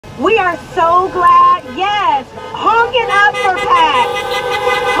We are so glad. Yes, honk it up for Pat.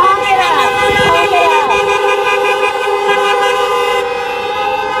 Honk it up. Honk it up.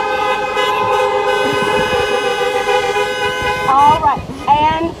 All right,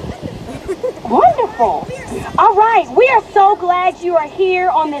 and wonderful. All right, we are so glad you are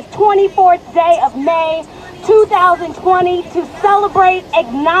here on this 24th day of May 2020 to celebrate,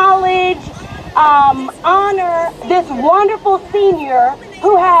 acknowledge, honor this wonderful senior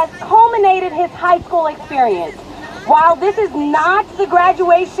who has culminated his high school experience. While this is not the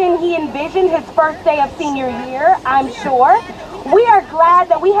graduation he envisioned his first day of senior year, I'm sure, we are glad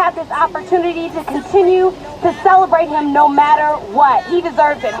that we have this opportunity to continue to celebrate him no matter what. He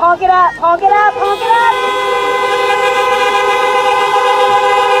deserves it. Honk it up, honk it up, honk it up.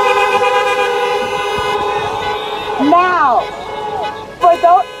 Now,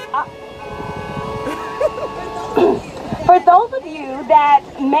 for those of you that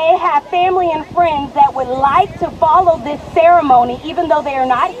may have family and friends that would like to follow this ceremony, even though they are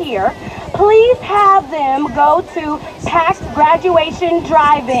not here, please have them go to PAC's Graduation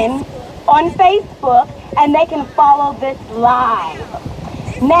Drive-In on Facebook, and they can follow this live.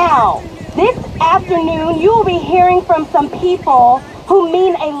 Now, this afternoon, you will be hearing from some people who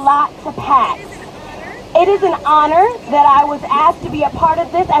mean a lot to PAC. It is an honor that I was asked to be a part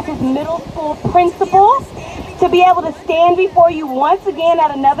of this as his middle school principal, to be able to stand before you once again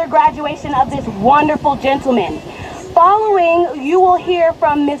at another graduation of this wonderful gentleman. Following, you will hear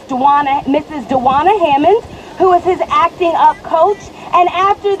from Mrs. Dewana Hammond, who is his acting up coach. And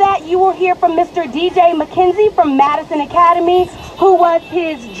after that, you will hear from Mr. DJ McKenzie from Madison Academy, who was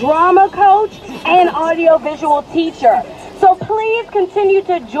his drama coach and audiovisual teacher. So please continue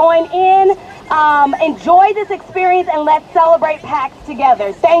to join in. Enjoy this experience, and let's celebrate PACS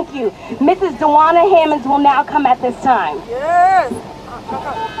together. Thank you. Mrs. Dewana Hammonds will now come at this time. Yes.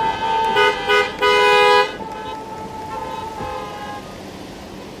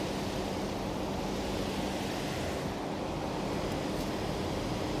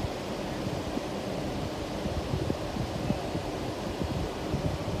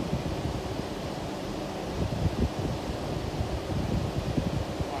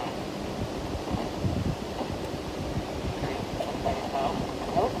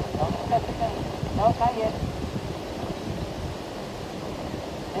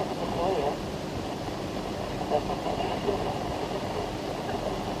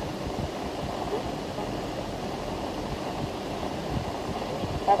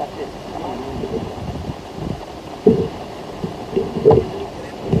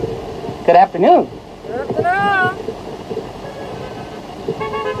 Good afternoon. Good afternoon.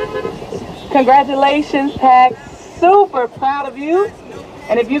 Congratulations, PAC. Super proud of you.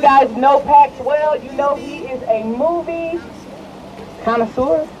 And if you guys know PAC well, you know he is a movie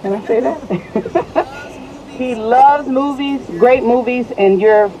connoisseur. Can I say that? He loves movies, great movies, and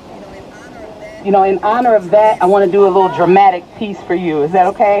in honor of that, I want to do a little dramatic piece for you. Is that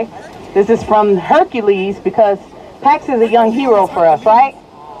okay? This is from Hercules, because PAC is a young hero for us, right?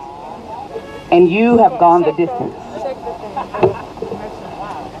 And you have gone the distance.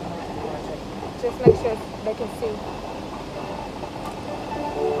 Just make sure they can see.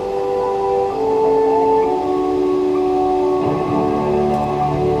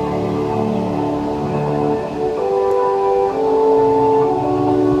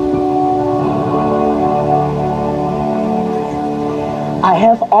 I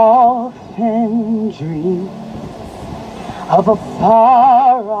have often dreamed of a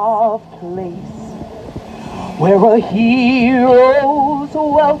far-off place where a hero's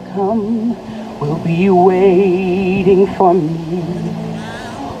welcome will be waiting for me,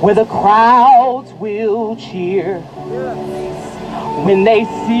 where the crowds will cheer when they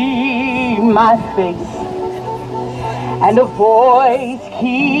see my face, and a voice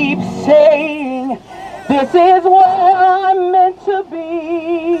keeps saying, "This is where I'm meant to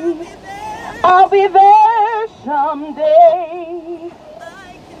be. I'll be there someday.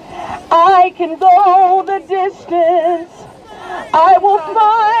 I can go the distance. I will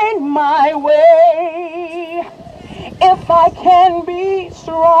find my way. If I can be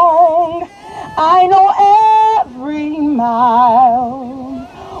strong, I know every mile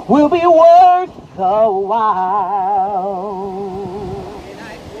will be worth the while.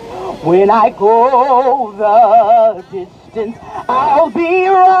 When I go the distance, I'll be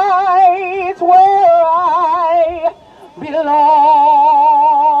right where I belong."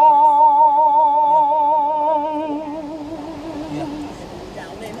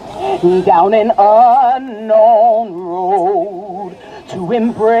 Down an unknown road to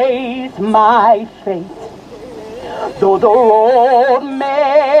embrace my fate, though the road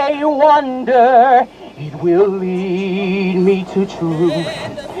may wonder it will lead me to truth,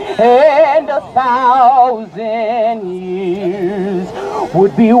 and 1,000 years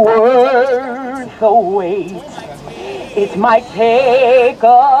would be worth the wait. It might take a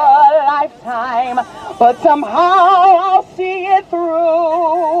lifetime, but somehow I'll see it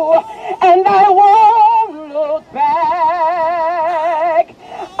through, and I won't look back.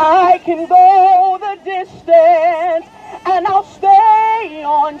 I can go the distance, and I'll stay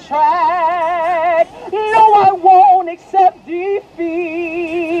on track. No, I won't accept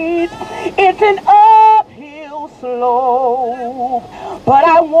defeat. It's an uphill slope, but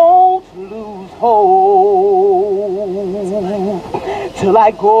I won't lose hope till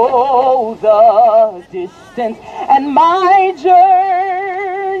I go the distance, and my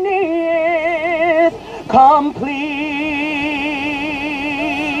journey is complete.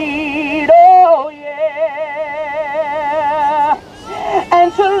 Oh yeah.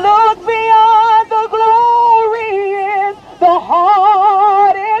 And to look beyond the glory is the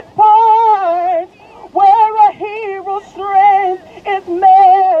hardest part, where a hero's strength is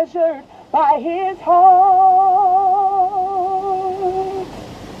measured by his heart.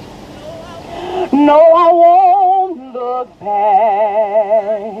 No, I won't look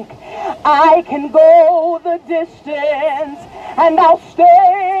back. I can go the distance, and I'll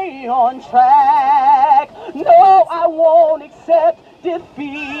stay on track. No, I won't accept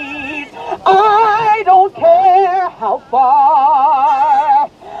defeat. I don't care how far.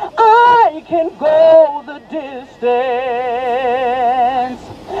 I can go the distance.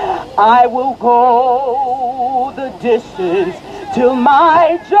 I will go the distance till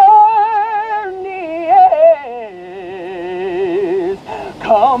my journey is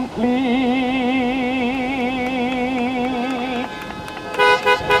complete.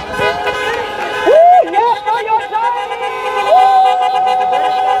 Yes, for your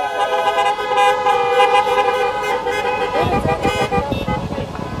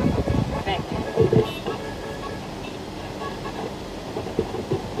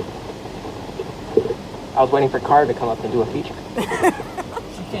I was waiting for Carr to come up and do a feature. She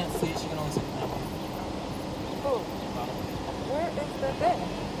can't see, she can only see. Where is the thing?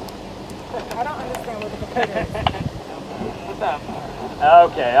 I don't understand where the computer is. What's up?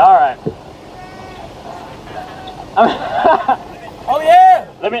 Okay, all right. Oh yeah!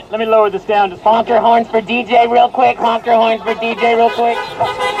 Let me lower this down. Just honk your horns for DJ real quick. Honk your horns for DJ real quick.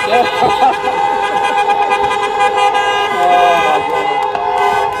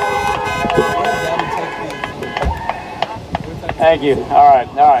 Thank you. All right.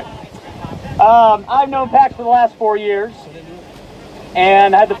 I've known Pax for the last 4 years,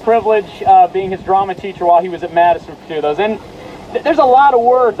 and I had the privilege of being his drama teacher while he was at Madison for 2 of those. And there's a lot of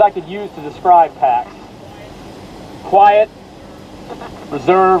words I could use to describe Pax. Quiet,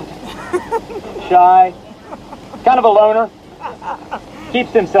 reserved, shy, kind of a loner,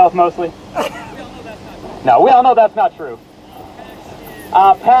 keeps to himself mostly. No, we all know that's not true.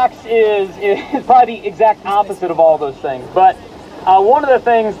 Pax is probably the exact opposite of all those things, but one of the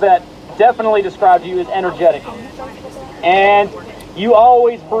things that definitely describes you is energetic. And you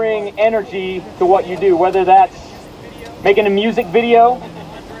always bring energy to what you do, whether that's making a music video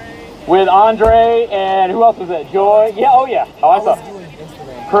with Andre and who else was that? Joy? Yeah, oh yeah. Oh, I saw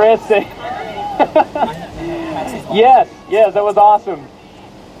Chris. Yes, that was awesome.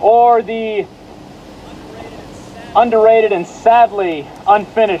 Or the underrated and sadly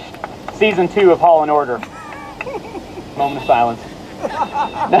unfinished season 2 of Hall & Order. Moment of silence.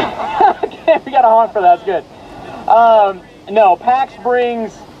 Okay, we got a honk for that. That's good. No, Pax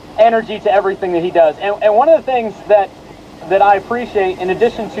brings energy to everything that he does, and one of the things that I appreciate, in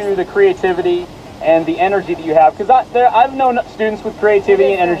addition to the creativity and the energy that you have, because I've known students with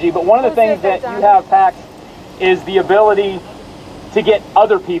creativity and energy, but one of the things that you have, Pax, is the ability to get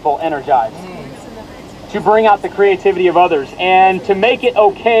other people energized, to bring out the creativity of others, and to make it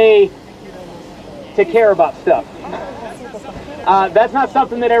okay to care about stuff. That's not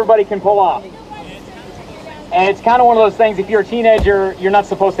something that everybody can pull off. And it's kind of one of those things, if you're a teenager, you're not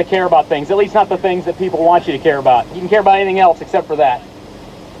supposed to care about things, at least not the things that people want you to care about. You can care about anything else except for that.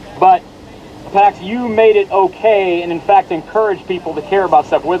 But, Pax, you made it okay, and in fact encouraged people to care about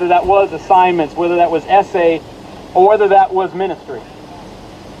stuff, whether that was assignments, whether that was essay, or whether that was ministry.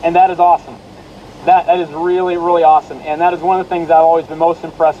 And that is awesome. That is really, really awesome. And that is one of the things I've always been most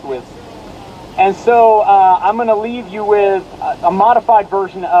impressed with. And so I'm going to leave you with a modified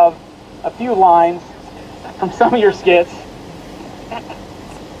version of a few lines from some of your skits.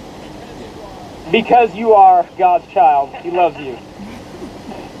 Because you are God's child, He loves you.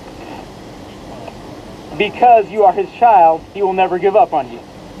 Because you are His child, He will never give up on you.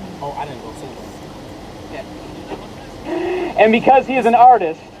 Oh, I didn't go silver. And because he is an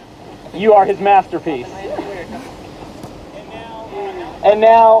artist, you are his masterpiece. And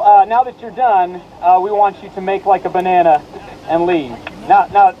now, now that you're done, we want you to make like a banana and leave.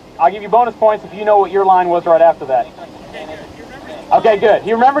 Now, I'll give you bonus points if you know what your line was right after that. Okay, good.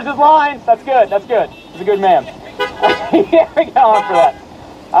 He remembers his lines. That's good. That's good. He's a good man. Yeah, we got on for that.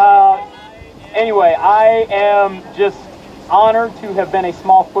 Anyway, I am just honored to have been a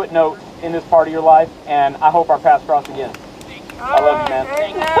small footnote in this part of your life, and I hope our paths cross again. I love you, man.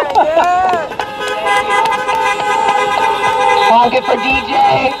 Honk it for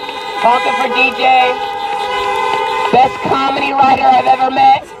DJ. Honk it for DJ. Best comedy writer I've ever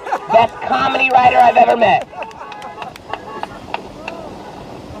met. Best comedy writer I've ever met.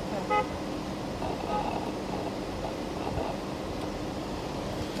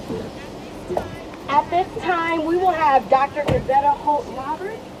 At this time, we will have Dr. Gazetta Holt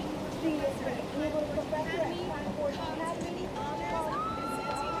Roberts. She is the English professor at Pine Forge Academy.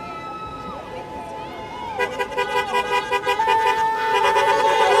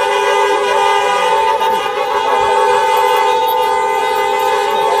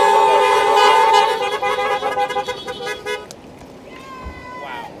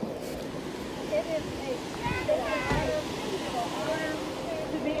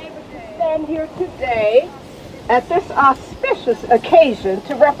 Here today at this auspicious occasion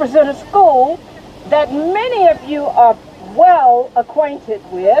to represent a school that many of you are well acquainted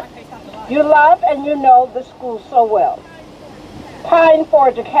with. You love and you know the school so well. Pine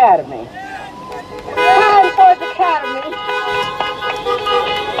Forge Academy. Pine Forge Academy.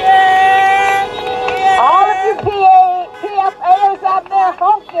 All of you PFAs out there,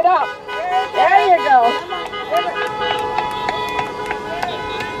 honk it up. There you go.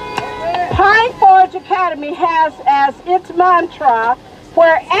 Pine Forge Academy has as its mantra,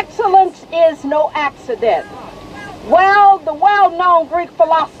 where excellence is no accident. Well, the well-known Greek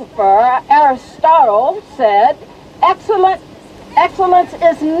philosopher Aristotle said, excellence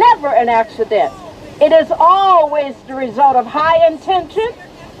is never an accident. It is always the result of high intention,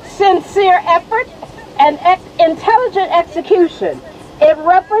 sincere effort, and intelligent execution. It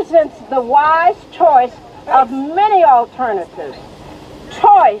represents the wise choice of many alternatives.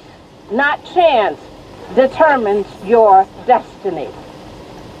 Choice, not chance, determines your destiny.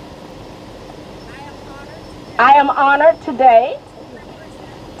 I am honored today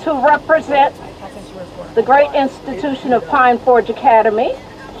to represent the great institution of Pine Forge Academy,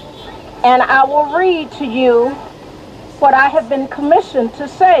 and I will read to you what I have been commissioned to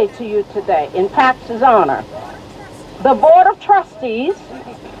say to you today in Pax's honor. The Board of Trustees,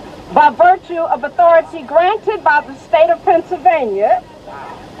 by virtue of authority granted by the state of Pennsylvania,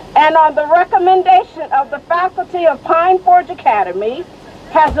 and on the recommendation of the faculty of Pine Forge Academy,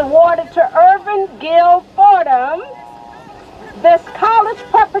 has awarded to Irvin Gill Fordham this college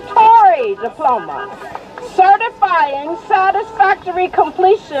preparatory diploma, certifying satisfactory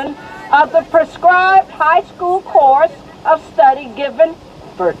completion of the prescribed high school course of study given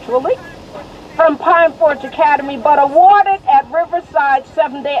virtually from Pine Forge Academy, but awarded at Riverside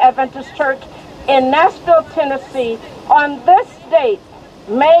Seventh-day Adventist Church in Nashville, Tennessee, on this date,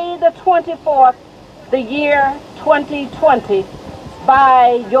 May the 24th, the year 2020,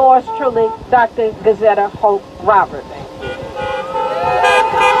 by yours truly, Dr. Gazetta Holt Roberts.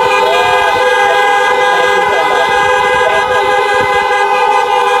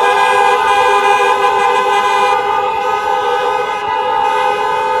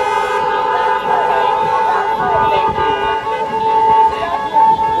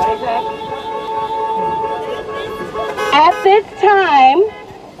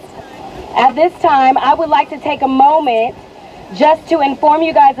 At this time, I would like to take a moment just to inform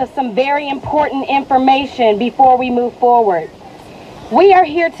you guys of some very important information before we move forward. We are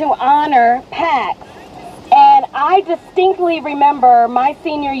here to honor Pax, and I distinctly remember my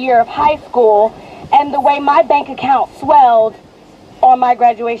senior year of high school and the way my bank account swelled on my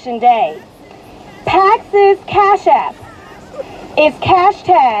graduation day. Pax's Cash App is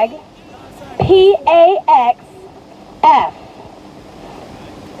hashtag PAXF.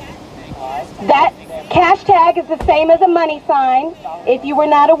 That cash tag is the same as a money sign, if you were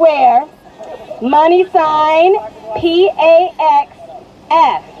not aware. Money sign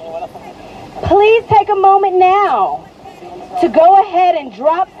PAXF. Please take a moment now to go ahead and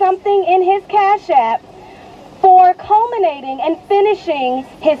drop something in his Cash App for culminating and finishing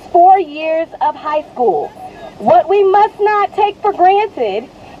his 4 years of high school. What we must not take for granted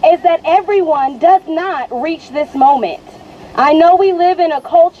is that everyone does not reach this moment. I know we live in a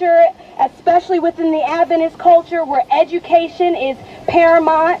culture, especially within the Adventist culture, where education is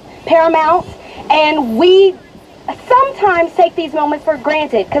paramount, paramount, and we sometimes take these moments for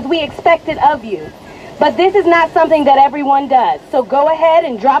granted because we expect it of you. But this is not something that everyone does. So go ahead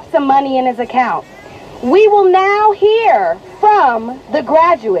and drop some money in his account. We will now hear from the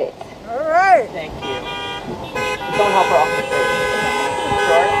graduate. All right. Thank you. Don't help her off the stage.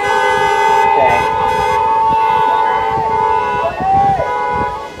 Sure? Okay.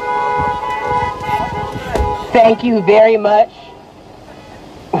 Thank you very much.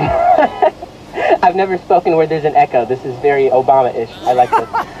 I've never spoken where there's an echo. This is very Obama-ish. I like this.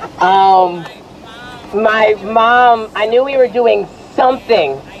 My mom, I knew we were doing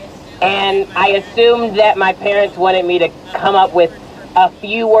something, and I assumed that my parents wanted me to come up with a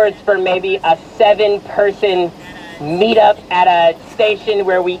few words for maybe a 7-person meetup at a station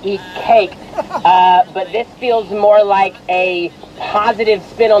where we eat cake. But this feels more like a positive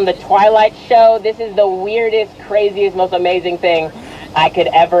spin on the Twilight Show. This is the weirdest, craziest, most amazing thing I could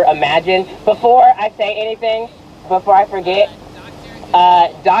ever imagine. Before I say anything, before I forget,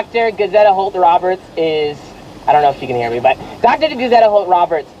 Dr. Gazetta Holt-Roberts is, I don't know if she can hear me, but Dr. Gazetta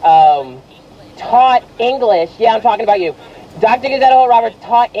Holt-Roberts taught English. Yeah, I'm talking about you. Dr. Gazetta Holt-Roberts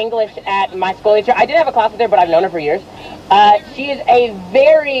taught English at my school teacher. I did have a class with her, but I've known her for years. She is a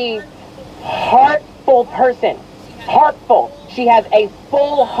very heartful person. Heartful. She has a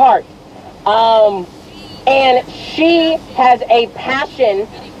full heart. And she has a passion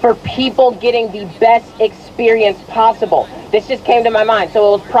for people getting the best experience possible. This just came to my mind.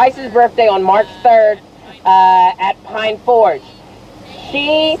 So it was Price's birthday on March 3rd at Pine Forge.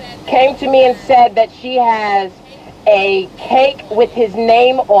 She came to me and said that she has a cake with his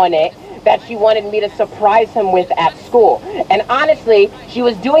name on it that she wanted me to surprise him with at school. And honestly, she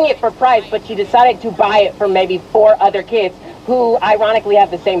was doing it for Price, but she decided to buy it for maybe 4 other kids who ironically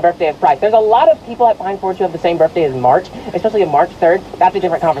have the same birthday as Price. There's a lot of people at Pine Forge who have the same birthday as March, especially on March 3rd. That's a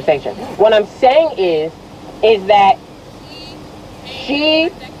different conversation. What I'm saying is that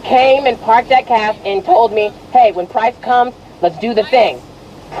she came and parked at CAF and told me, hey, when Price comes, let's do the thing.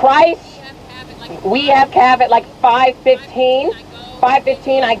 Price, we have CAF at like 5:15.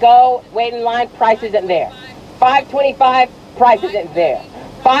 5:15, I go, wait in line, Price isn't there. 5:25, Price isn't there.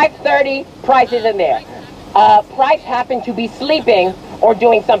 5:30, Price isn't there. Price happened to be sleeping or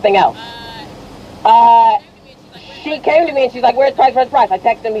doing something else. She came to me and she's like, where's Price, where's Price? I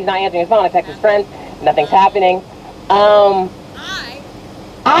text him, he's not answering his phone. I text his friends, nothing's happening.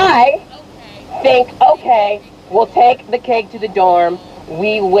 I think, okay, we'll take the cake to the dorm.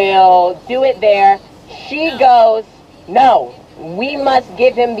 We will do it there. She goes, no, we must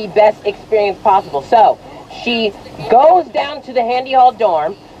give him the best experience possible. So she goes down to the Handy Hall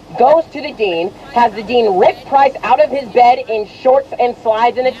dorm, goes to the dean, has the dean rip Price out of his bed in shorts and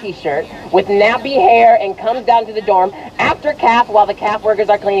slides and a t-shirt with nappy hair and comes down to the dorm after CAF while the CAF workers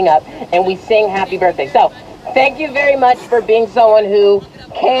are cleaning up, and we sing happy birthday. So thank you very much for being someone who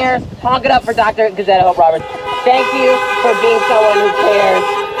cares. Honk it up for Dr. Gazetta Holt-Roberts. Thank you for being someone who cares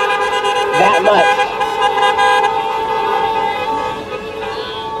that much.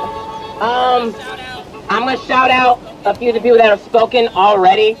 I'm going to shout out a few of the people that have spoken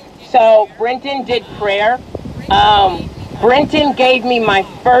already. So Brenton did prayer. Brenton gave me my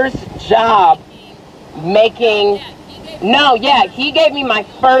first job making, he gave me my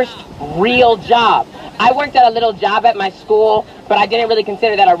first real job. I worked at a little job at my school, but I didn't really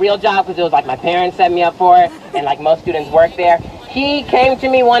consider that a real job because it was like my parents set me up for it, and like most students work there. He came to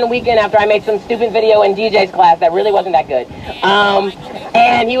me one weekend after I made some stupid video in DJ's class that really wasn't that good.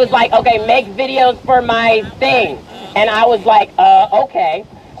 And he was like, okay, make videos for my thing. And I was like, okay.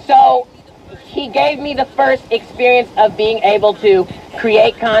 So he gave me the first experience of being able to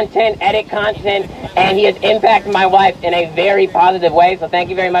create content, edit content, and he has impacted my life in a very positive way. So thank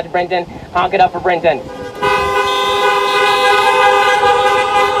you very much, Brenton. Honk it up for Brenton.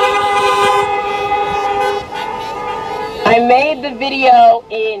 I made the video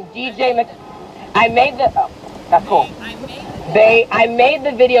in that's cool. I made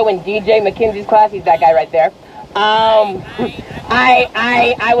the video in DJ McKenzie's class. He's that guy right there. I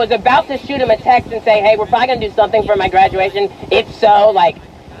was about to shoot him a text and say, hey, we're probably gonna do something for my graduation. If so, like,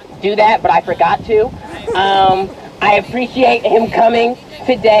 do that, but I forgot to. I appreciate him coming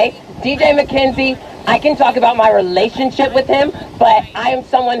today. DJ McKenzie, I can talk about my relationship with him, but I am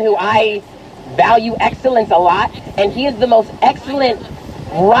someone who I value excellence a lot, and he is the most excellent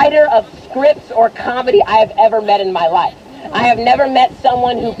writer of scripts or comedy I have ever met in my life. I have never met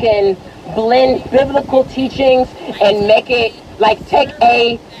someone who can blend biblical teachings and make it, like, take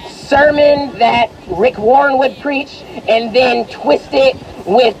a sermon that Rick Warren would preach and then twist it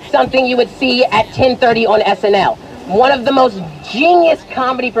with something you would see at 10:30 on SNL. one of the most genius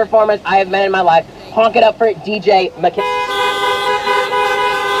comedy performers I have met in my life. Honk it up for DJ McKinney.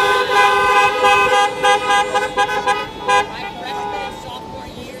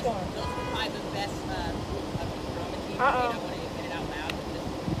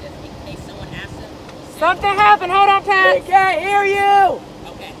 Something happened. Hold on, Pat. We can't hear you.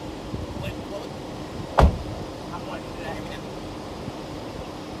 Okay.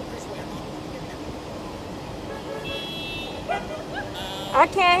 I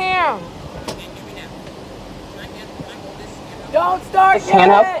can't hear him. Don't start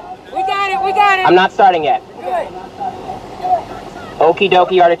Hand up. yet. We got it. We got it. I'm not starting yet. Good. Okie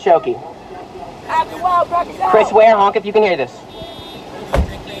dokie artichoke. Happy Wild Crackers out. Chris Ware, honk if you can hear this.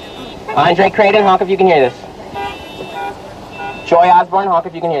 Andre Creighton, honk if you can hear this. Joy Osborne, honk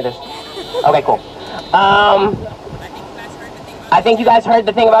if you can hear this. Okay, cool. I think you guys heard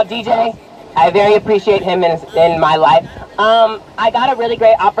the thing about DJ. I very appreciate him in my life. I got a really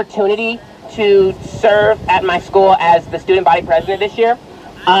great opportunity to serve at my school as the student body president this year.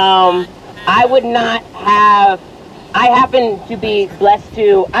 I would not have, I happen to be blessed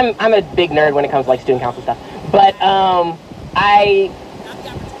to, I'm a big nerd when it comes to like student council stuff, but I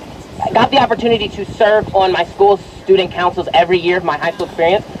got the opportunity to serve on my school's student councils every year of my high school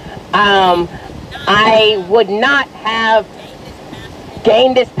experience. I would not have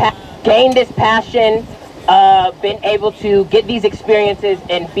gained this passion, been able to get these experiences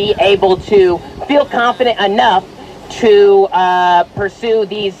and be able to feel confident enough to pursue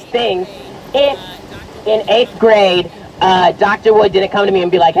these things if in 8th grade Dr. Wood didn't come to me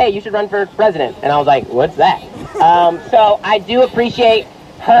and be like, hey, you should run for president. And I was like, what's that? So I do appreciate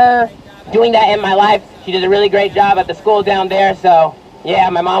her doing that in my life. She did a really great job at the school down there. So yeah,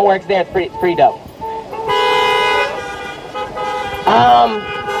 my mom works there. It's pretty dope.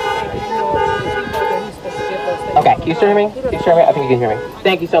 Okay, can you still hear me? Can you still hear me? I think you can hear me.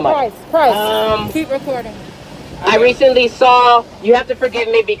 Thank you so much. Price. Keep recording. I recently saw, you have to forgive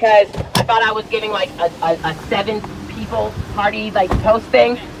me because I thought I was giving like a 7 people party like toast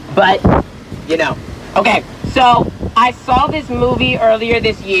thing, but you know. Okay, so I saw this movie earlier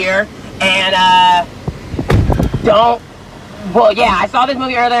this year and I saw this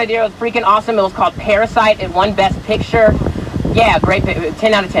movie earlier this year. It was freaking awesome. It was called Parasite. It won Best Picture. Yeah, great,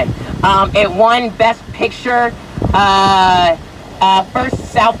 10 out of 10. It won Best Picture, first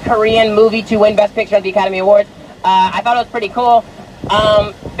South Korean movie to win Best Picture at the Academy Awards. I thought it was pretty cool.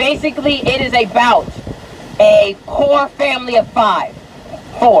 Basically, it is about a poor family of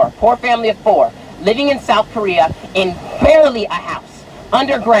poor family of 4, living in South Korea in barely a house,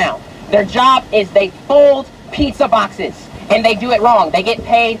 underground. Their job is they fold pizza boxes, and they do it wrong. They get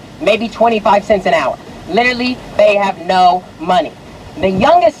paid maybe 25 cents an hour. Literally, they have no money. The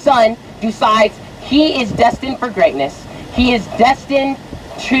youngest son decides he is destined for greatness. He is destined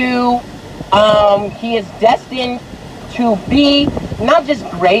to be not just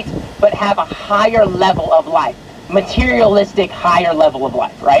great, but have a higher level of life, materialistic higher level of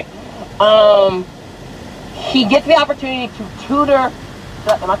life, right? He gets the opportunity to tutor.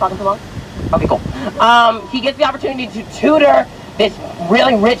 Am I talking too long? Okay, cool. He gets the opportunity to tutor this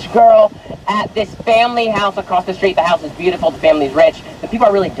really rich girl at this family house across the street. The house is beautiful, the family's rich, the people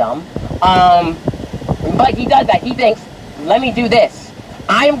are really dumb. But he does that. He thinks, let me do this.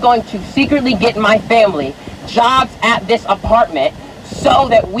 I am going to secretly get my family jobs at this apartment so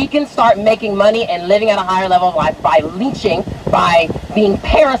that we can start making money and living at a higher level of life by leeching, by being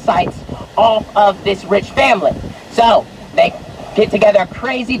parasites off of this rich family. So they get together a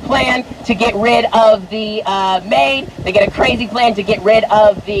crazy plan to get rid of the maid. They get a crazy plan to get rid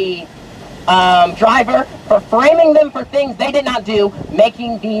of the driver for framing them for things they did not do,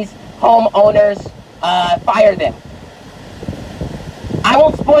 making these homeowners fire them. I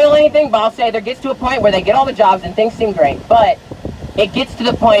won't spoil anything, but I'll say there gets to a point where they get all the jobs and things seem great, but it gets to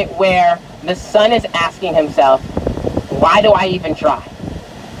the point where the son is asking himself, why do I even try?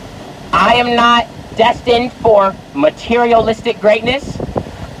 I am not destined for materialistic greatness.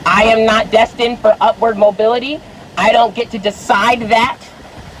 I am not destined for upward mobility. I don't get to decide that.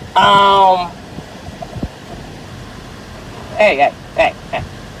 Hey.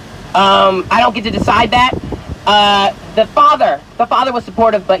 I don't get to decide that. The father was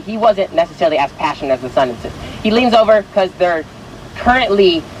supportive, but he wasn't necessarily as passionate as the son insists. He leans over because they're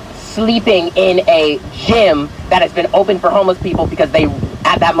currently sleeping in a gym that has been open for homeless people because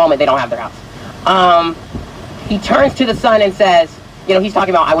at that moment, they don't have their house. He turns to the son and says, you know, he's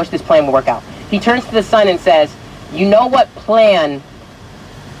talking about, I wish this plan would work out. He turns to the son and says, you know what plan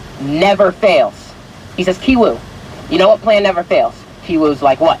never fails? He says, Kiwoo, you know what plan never fails? Kiwoo's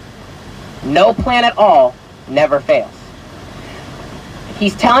like, what? No plan at all never fails.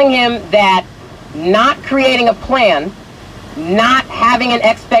 He's telling him that not creating a plan, not having an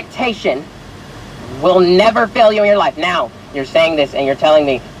expectation will never fail you in your life. Now, you're saying this and you're telling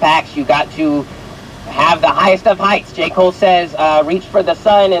me, Pax, you got to have the highest of heights. J. Cole says, reach for the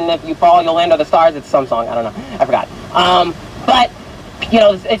sun, and if you fall, you'll land on the stars. It's some song, I don't know, I forgot. But, you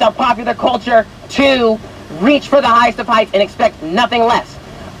know, it's our popular culture to reach for the highest of heights and expect nothing less.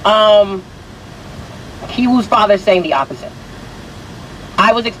 Kiwu's father's saying the opposite.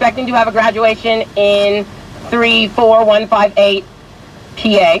 I was expecting to have a graduation in 34158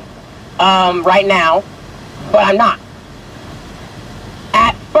 PA right now, but I'm not.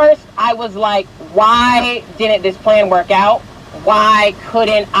 At first, I was like, why didn't this plan work out? Why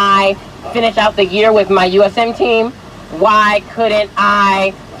couldn't I finish out the year with my USM team? Why couldn't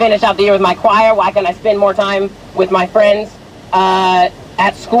I finish out the year with my choir? Why couldn't I spend more time with my friends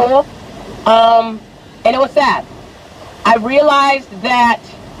at school? And it was sad. I realized that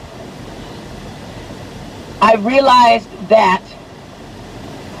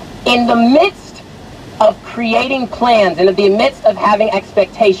in the midst of creating plans and in the midst of having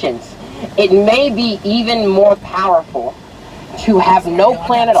expectations, it may be even more powerful to have no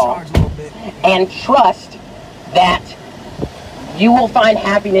plan at all and trust that you will find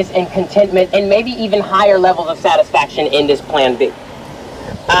happiness and contentment and maybe even higher levels of satisfaction in this plan B.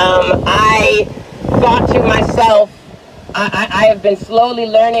 I thought to myself, I have been slowly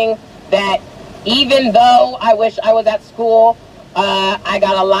learning that even though I wish I was at school, I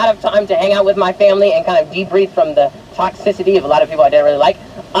got a lot of time to hang out with my family and kind of debrief from the toxicity of a lot of people I didn't really like.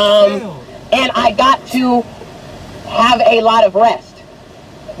 And I got to have a lot of rest.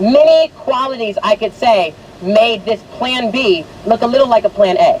 Many qualities, I could say, made this plan B look a little like a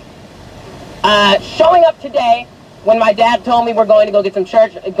plan A. Showing up today, when my dad told me we're going to go get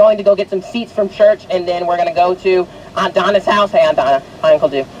some seats from church, and then we're going to go to Aunt Donna's house. Hey, Aunt Donna. Hi, Uncle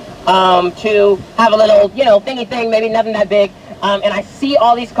Du. To have a little, thingy thing, maybe nothing that big. And I see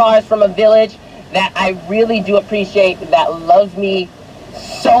all these cars from a village that I really do appreciate, that loves me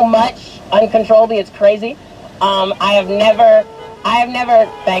so much, uncontrollably. It's crazy. I have never,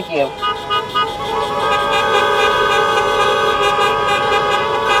 thank you.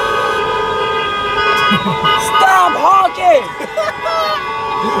 Stop honking!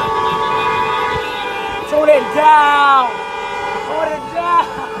 Tone it down! Tone it down!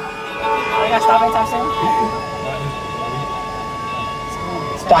 I gotta stop anytime soon.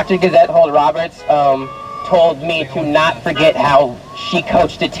 Dr. Gazette Hold Roberts told me to not forget how she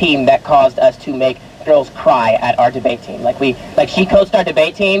coached a team that caused us to make girls cry at our debate team. She coached our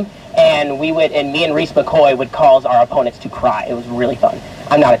debate team, and me and Reese McCoy would cause our opponents to cry. It was really fun.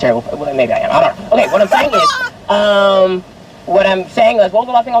 I'm not a terrible, well, maybe I am, I don't know. Okay, what I'm saying is, what was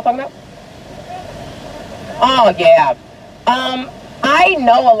the last thing I was talking about? Oh, yeah. I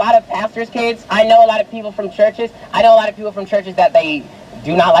know a lot of pastors' kids. I know a lot of people from churches. I know a lot of people from churches that they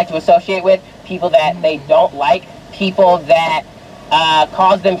do not like to associate with, people that they don't like, people that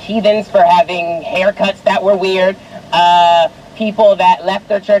cause them heathens for having haircuts that were weird, people that left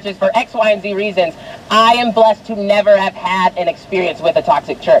their churches for X, Y, and Z reasons. I am blessed to never have had an experience with a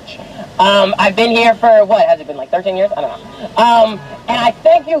toxic church. I've been here for, what, has it been like 13 years? I don't know. And I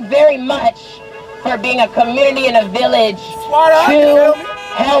thank you very much for being a community and a village to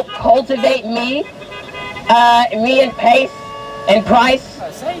help cultivate me, me and Pace and Price.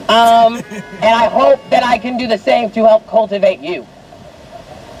 And I hope that I can do the same to help cultivate you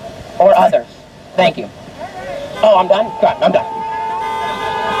or others. Thank you. Oh, I'm done? Good, I'm done.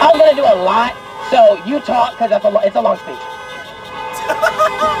 I'm going to do a lot, so you talk, because it's a long speech.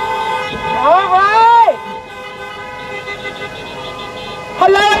 All right.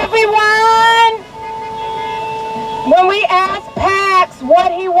 Hello, everyone. When we asked Pax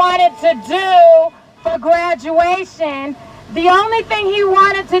what he wanted to do for graduation, the only thing he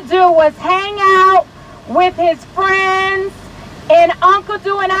wanted to do was hang out with his friends in Uncle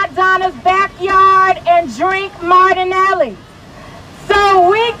Du and Aunt Donna's backyard and drink Martinelli. So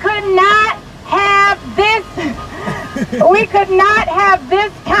we could not have this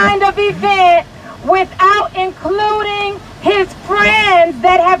kind of event without including his friends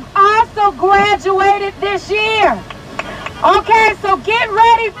that have also graduated this year. Okay, so get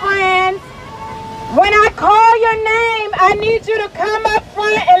ready, friends. When I call your name, I need you to come up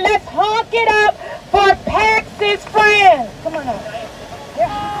front and let's honk it up for Pax's friends. Come on up.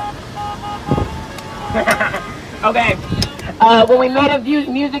 Yeah. Okay. When we made a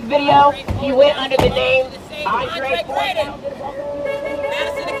music video, he went under the name Andre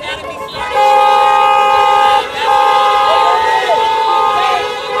Madison Academy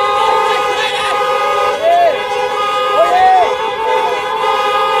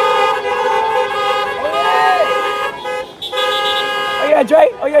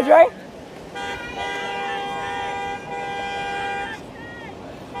yeah, Dre?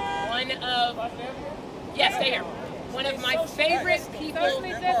 Yes, stay here. One of my favorite people.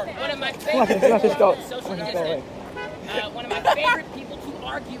 One of my Come on, favorite. let's go. Socially distant. One of my favorite people to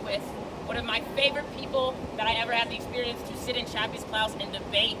argue with. One of my favorite people that I ever had the experience to sit in Chappie's class and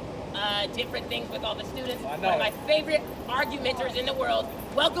debate different things with all the students. One of my favorite argumenters in the world.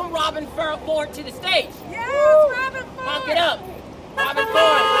 Welcome Robin Ford to the stage. Yes, Robin Ford. Pump it up. Robin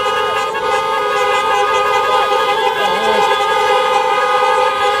Ford.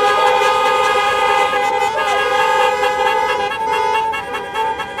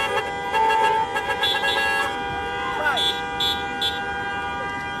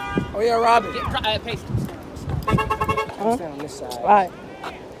 Oh yeah, Robin. Paste. Stand on this side. Right.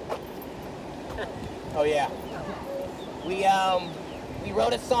 Oh yeah. We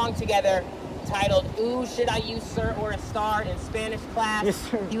wrote a song together titled "Ooh, Should I Use Sir or a Star" in Spanish class. Yes,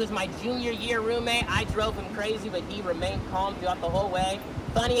 sir. He was my junior year roommate. I drove him crazy, but he remained calm throughout the whole way.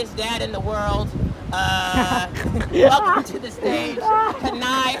 Funniest dad in the world. Welcome to the stage,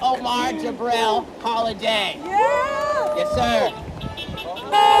 Kanai Omar Jabril Holiday. Yeah. Yes, sir.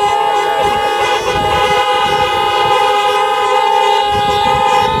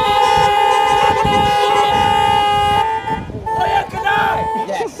 Oh yeah, Kanai!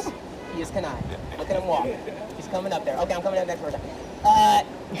 Yes, he is Kanai. Look at him walk. He's coming up there. Okay, I'm coming up next person.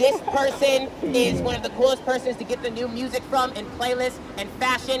 This person is one of the coolest persons to get the new music from and playlists and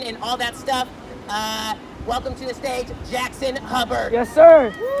fashion and all that stuff. Welcome to the stage, Jackson Hubbard. Yes,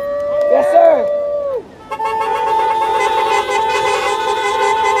 sir. Yes, sir.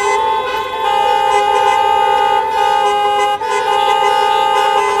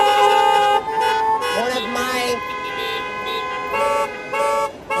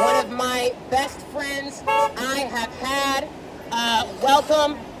 One of my best friends I have had.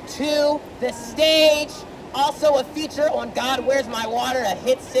 Welcome to the stage. Also a feature on God Where's My Water, a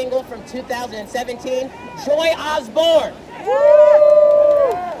hit single from 2017, Joy Osborne.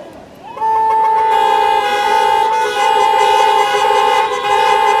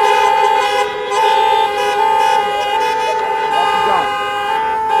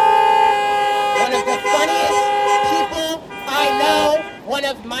 One of the funniest people I know, one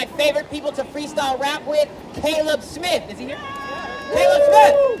of my favorite people to freestyle rap with, Caleb Smith. Is he here? Caleb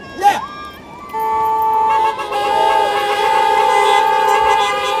Smith! Yeah!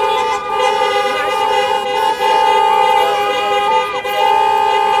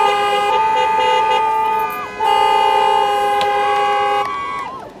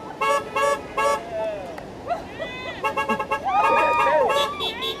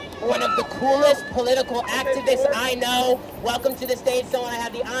 One of the coolest political activists I know. Welcome to the stage, someone I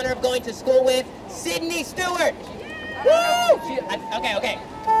had the honor of going to school with, Sydney Stewart. Woo! Okay.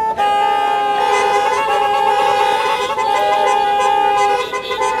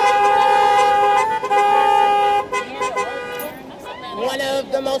 One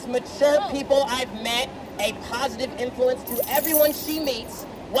of the most mature people I've met, a positive influence to everyone she meets.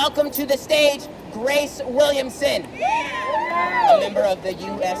 Welcome to the stage, Grace Williamson, a member of the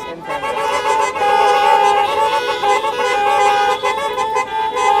U.S.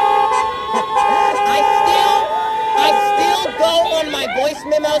 I still go on my voice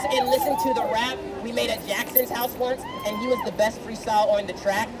memos and listen to the rap we made at Jackson's house once, and he was the best freestyle on the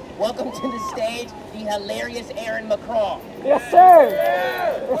track. Welcome to the stage, the hilarious Aaron McCraw. Yes, sir.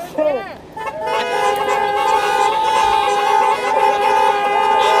 Yes, sir.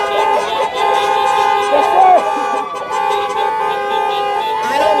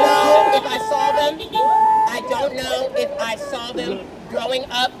 I saw them growing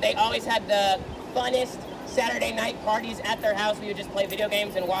up. They always had the funnest Saturday night parties at their house. We would just play video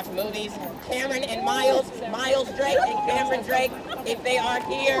games and watch movies. Cameron and Miles Drake and Cameron Drake, if they are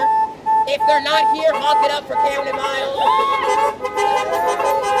here. If they're not here, honk it up for Cameron and Miles.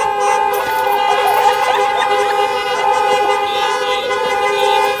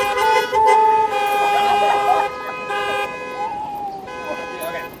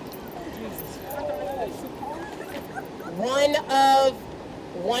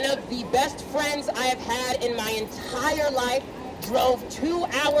 One of the best friends I have had in my entire life drove 2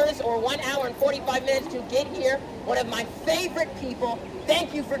 hours or 1 hour and 45 minutes to get here. One of my favorite people.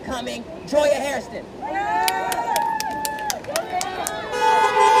 Thank you for coming, Joya Hairston.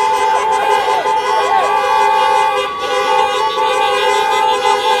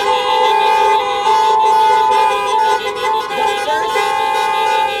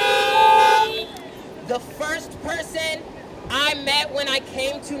 The first person I met when I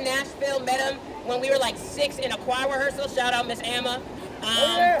came to Nashville, met him when we were like 6 in a choir rehearsal. Shout out Miss Amma.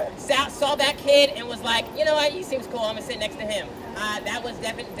 Saw that kid and was like, you know what, he seems cool, I'm gonna sit next to him. That was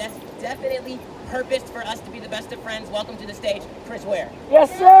definitely purposed for us to be the best of friends. Welcome to the stage, Chris Ware.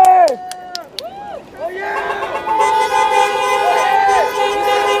 Yes, sir. Oh yeah!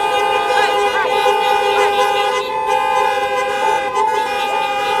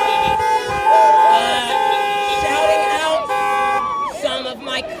 Shouting out some of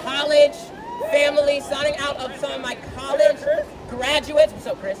my college family, shouting out of some of my college graduates. What's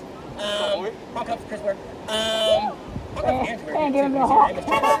up, Chris? Honk up for Chris Ware. Honk up for Aaron. Ain't getting no honk.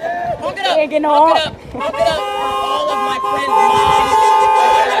 Honk it up. Ain't getting no honk it honk. up. Honk it up for all of my friends' moms.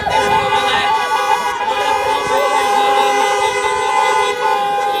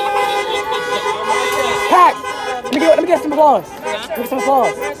 Pax, let me get some applause. Let me get some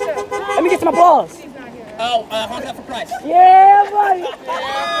applause. Let me get some applause. Oh, honk up for Price. Yeah, buddy.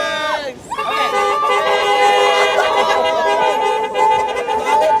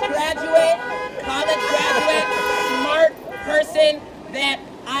 College graduate, smart person that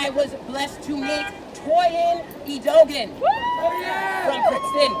I was blessed to meet, Toyin Edogan from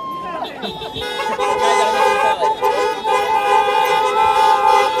Princeton.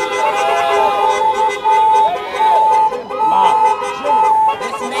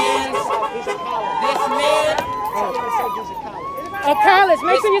 At college.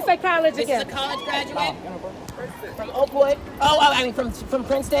 Make sure you say college This again. is a college graduate from Oakwood. From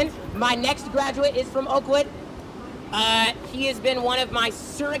Princeton. My next graduate is from Oakwood. He has been one of my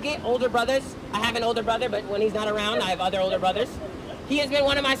surrogate older brothers. I have an older brother, but when he's not around, I have other older brothers. He has been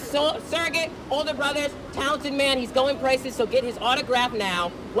one of my surrogate older brothers. Talented man. He's going places, so get his autograph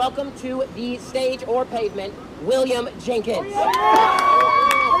now. Welcome to the stage or pavement, William Jenkins.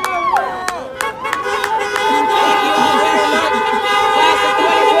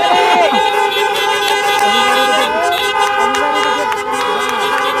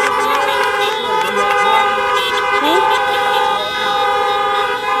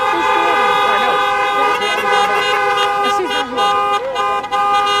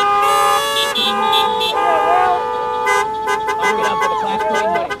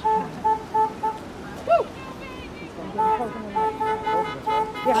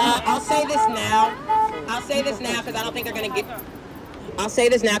 I'll say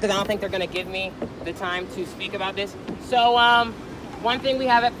this now because I don't think they're gonna give me the time to speak about this. So one thing we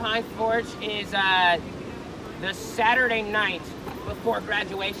have at Pine Forge is the Saturday night before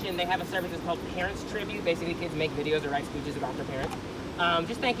graduation, they have a service that's called Parents Tribute. Basically, kids make videos or write speeches about their parents,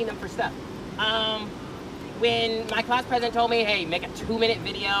 just thanking them for stuff. When my class president told me, hey, make a 2-minute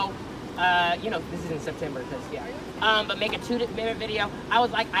video, you know, this is in September, because, yeah, but make a 2-minute video, I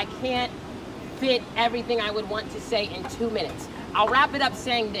was like, I can't fit everything I would want to say in 2 minutes. I'll wrap it up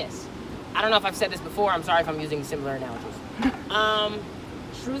saying this. I don't know if I've said this before, I'm sorry if I'm using similar analogies.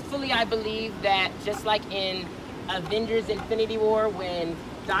 Truthfully, I believe that just like in Avengers Infinity War, when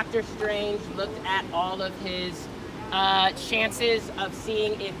Doctor Strange looked at all of his chances of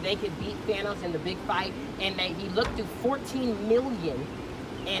seeing if they could beat Thanos in the big fight, and that he looked through 14 million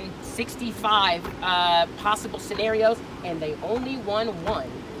and 65 possible scenarios, and they only won one.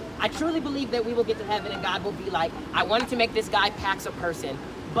 I truly believe that we will get to heaven and God will be like, I wanted to make this guy Pax a person,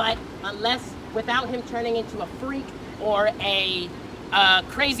 but without him turning into a freak or a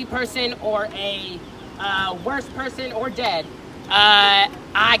crazy person or a worse person or dead,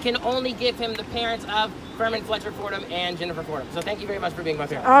 I can only give him the parents of Furman Fletcher Fordham and Jennifer Fordham. So thank you very much for being my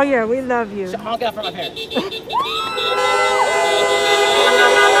parents. Oh yeah, we love you. So honk it up for my parents.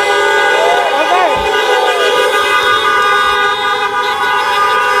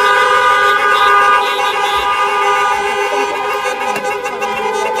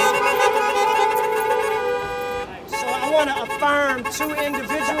 Affirm two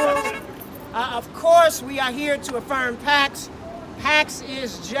individuals. Of course, we are here to affirm Pax. Pax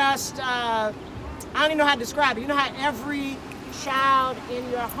is just, I don't even know how to describe it. You know how every child in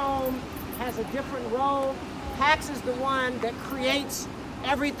your home has a different role? Pax is the one that creates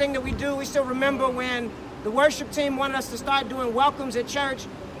everything that we do. We still remember when the worship team wanted us to start doing welcomes at church,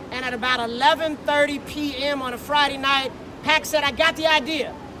 and at about 11:30 p.m. on a Friday night, Pax said, I got the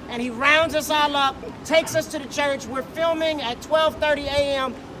idea. And he rounds us all up, takes us to the church. We're filming at 12:30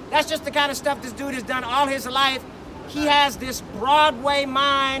 a.m. That's just the kind of stuff this dude has done all his life. He has this Broadway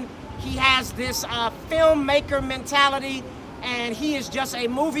mind. He has this filmmaker mentality, and he is just a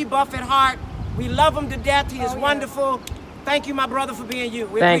movie buff at heart. We love him to death. He is wonderful. Thank you, my brother, for being you.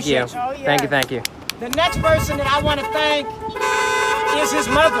 We appreciate you. Oh, yeah. Thank you. The next person that I want to thank is his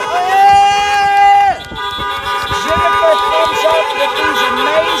mother. Jennifer comes up with these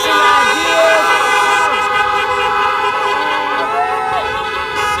amazing ideas.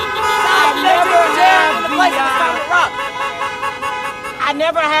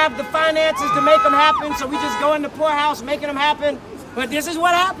 finances to make them happen, so we just go in the poorhouse making them happen. But this is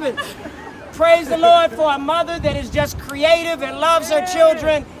what happened. Praise the Lord for a mother that is just creative and loves her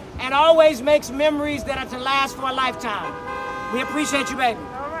children and always makes memories that are to last for a lifetime. We appreciate you, baby.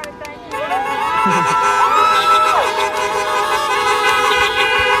 All right, thank you.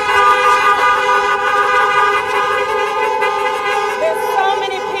 There's so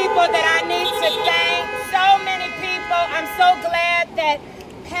many people that I need to thank. So many people. I'm so glad that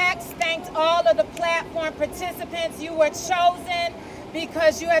PAX thanked all of the platform participants. You were chosen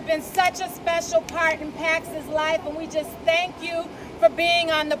because you have been such a special part in PAX's life, and we just thank you for being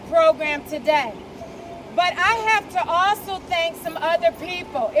on the program today. But I have to also thank some other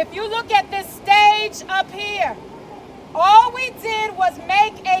people. If you look at this stage up here, all we did was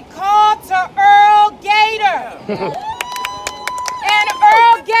make a call to Earl Gator. And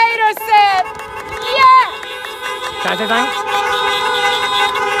Earl Gator said, yes. Can I say something?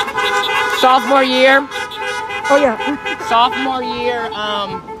 Sophomore year. Oh yeah. Sophomore year,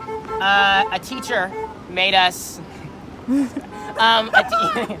 a teacher made us.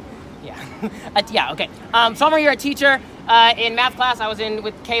 Sophomore year, a teacher in math class. I was in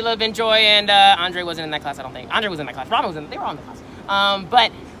with Caleb and Joy, and Andre wasn't in that class. I don't think Andre was in that class. Robin was in. They were all in the class.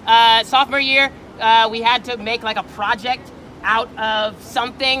 But sophomore year, we had to make like a project out of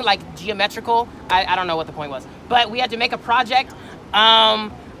something like geometrical. I don't know what the point was, but we had to make a project.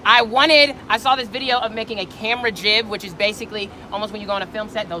 I saw this video of making a camera jib, which is basically almost when you go on a film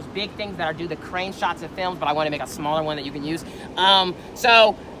set, those big things that do the crane shots of films, but I want to make a smaller one that you can use.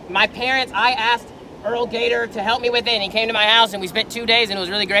 So my parents, I asked Earl Gator to help me with it, and he came to my house, and we spent 2 days, and it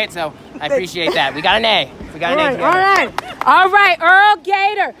was really great, so I appreciate that. We got an A. We got an A together. All right, Earl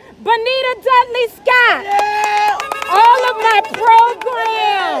Gator. Bonita Dudley Scott. All of my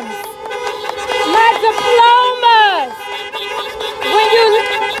programs, my diplomas.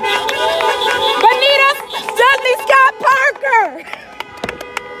 Bonita Dudley Scott Parker.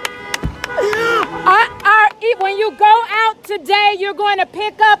 When you go out today, you're going to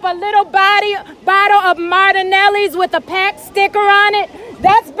pick up a little bottle of Martinelli's with a PAX sticker on it.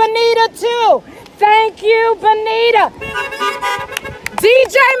 That's Bonita too. Thank you, Bonita.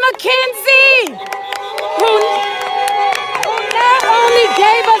 DJ McKenzie, who not only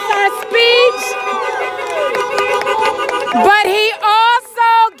gave us our speech, but he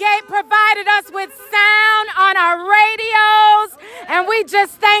also provided us with sound on our radios, and we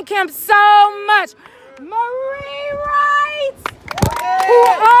just thank him so much. Marie Wright, who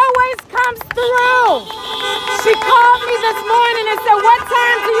always comes through. She called me this morning and said, what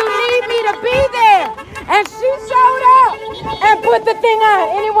time do you need me to be there? And she showed up and put the thing on.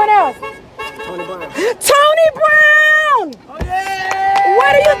 Anyone else? Tony Brown. Tony Brown! Oh, yeah!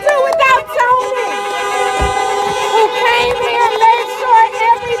 What do you do without Tony? Who came here and made sure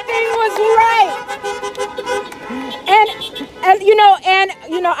everything was right.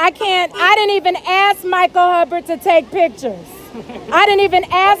 I didn't even ask Michael Hubbard to take pictures. I didn't even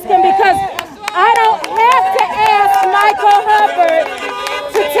ask him because I don't have to ask Michael Hubbard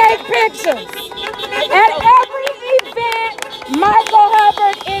to take pictures. At every event, Michael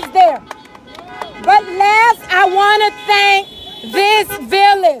Hubbard is there. But last, I want to thank this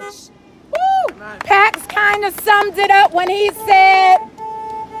village. Woo! Pax kind of summed it up when he said,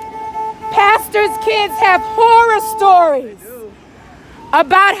 pastors' kids have horror stories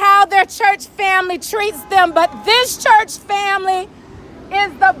about how their church family treats them, but this church family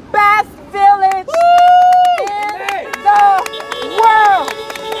is the best village in the world.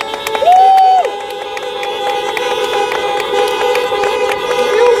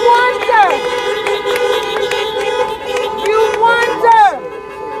 You wonder.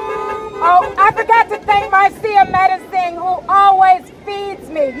 Oh, I forgot to thank Marcia Medicine, who always feeds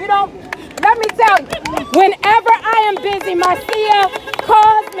me. Let me tell you, whenever I am busy, Marcia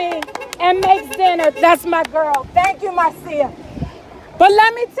calls me and makes dinner. That's my girl. Thank you, Marcia. But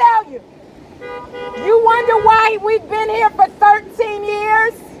let me tell you, you wonder why we've been here for 13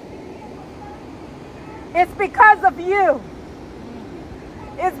 years? It's because of you.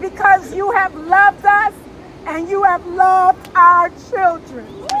 It's because you have loved us and you have loved our children.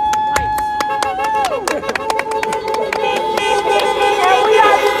 And we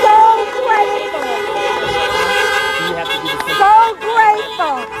are so grateful. So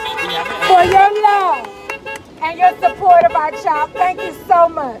grateful for your love and your support of our child. Thank you so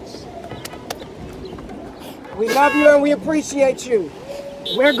much. We love you and we appreciate you.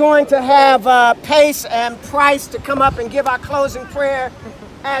 We're going to have Pace and Price to come up and give our closing prayer.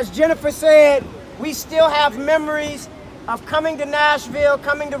 As Jennifer said, we still have memories of coming to Nashville,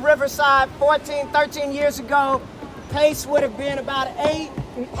 coming to Riverside 13 years ago. Pace would have been about 8.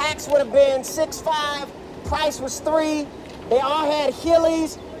 Pax would have been 6'5", Price was 3. They all had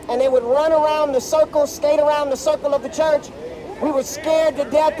Heelys, and they would run around the circle, skate around the circle of the church. We were scared to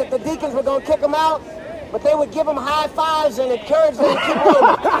death that the deacons were going to kick them out, but they would give them high fives and encourage them to keep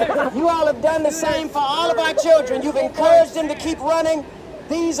running. You all have done the same for all of our children. You've encouraged them to keep running.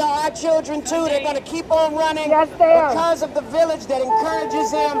 These are our children too. They're going to keep on running because of the village that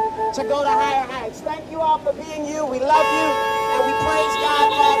encourages them to go to higher heights. Thank you all for being you. We love you, and we praise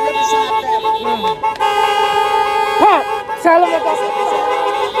God for our Riverside family. Tell them to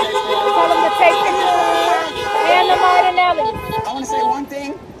take pictures and the Martinelli. I want to say one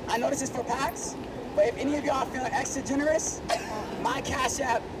thing. I know this is for Pax, but if any of y'all are feeling extra generous, my Cash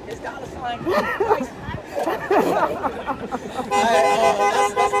App is $. That's our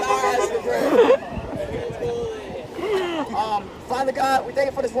answer for prayer. Father God, we thank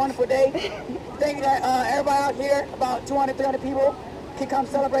you for this wonderful day. Thank you that everybody out here, about 200, 300 people, can come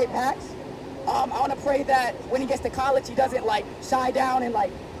celebrate Pax. I want to pray that when he gets to college, he doesn't like shy down and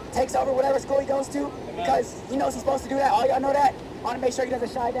like takes over whatever school he goes to, because he knows he's supposed to do that. All y'all know that. I want to make sure he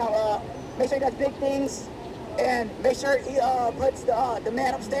doesn't shy down. Make sure he does big things, and make sure he puts the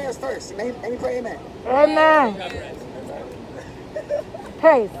man upstairs first. Let me pray, amen. Amen.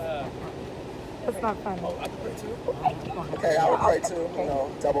 Hey, that's not funny. Okay, I would pray too. You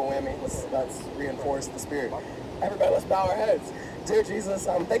know, double whammy. Let's reinforce the spirit. Everybody, let's bow our heads. Dear Jesus,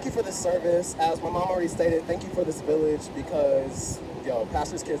 thank you for this service. As my mom already stated, thank you for this village, because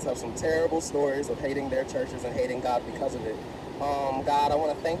pastors' kids have some terrible stories of hating their churches and hating God because of it. God, I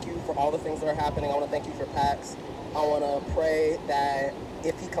want to thank you for all the things that are happening. I want to thank you for Pax. I want to pray that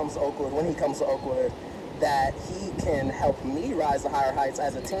if he comes to Oakwood, when he comes to Oakwood, that he can help me rise to higher heights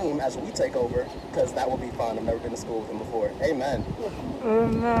as a team as we take over, because that will be fun. I've never been to school with him before. Amen.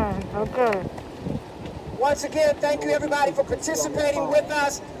 Amen. Okay. Once again, thank you everybody for participating with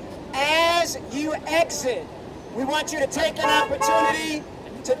us. As you exit, we want you to take an opportunity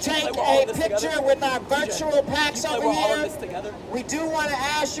to take a picture with our virtual Pax over here. We do want to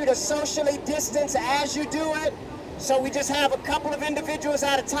ask you to socially distance as you do it. So we just have a couple of individuals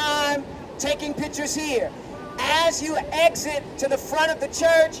at a time taking pictures here. As you exit to the front of the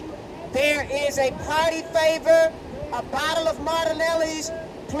church, there is a party favor, a bottle of Martinelli's.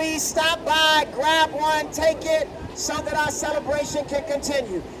 Please stop by, grab one, take it, so that our celebration can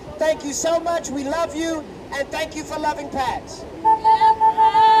continue. Thank you so much. We love you, and thank you for loving Pax. All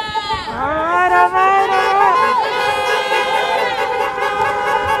right, all right.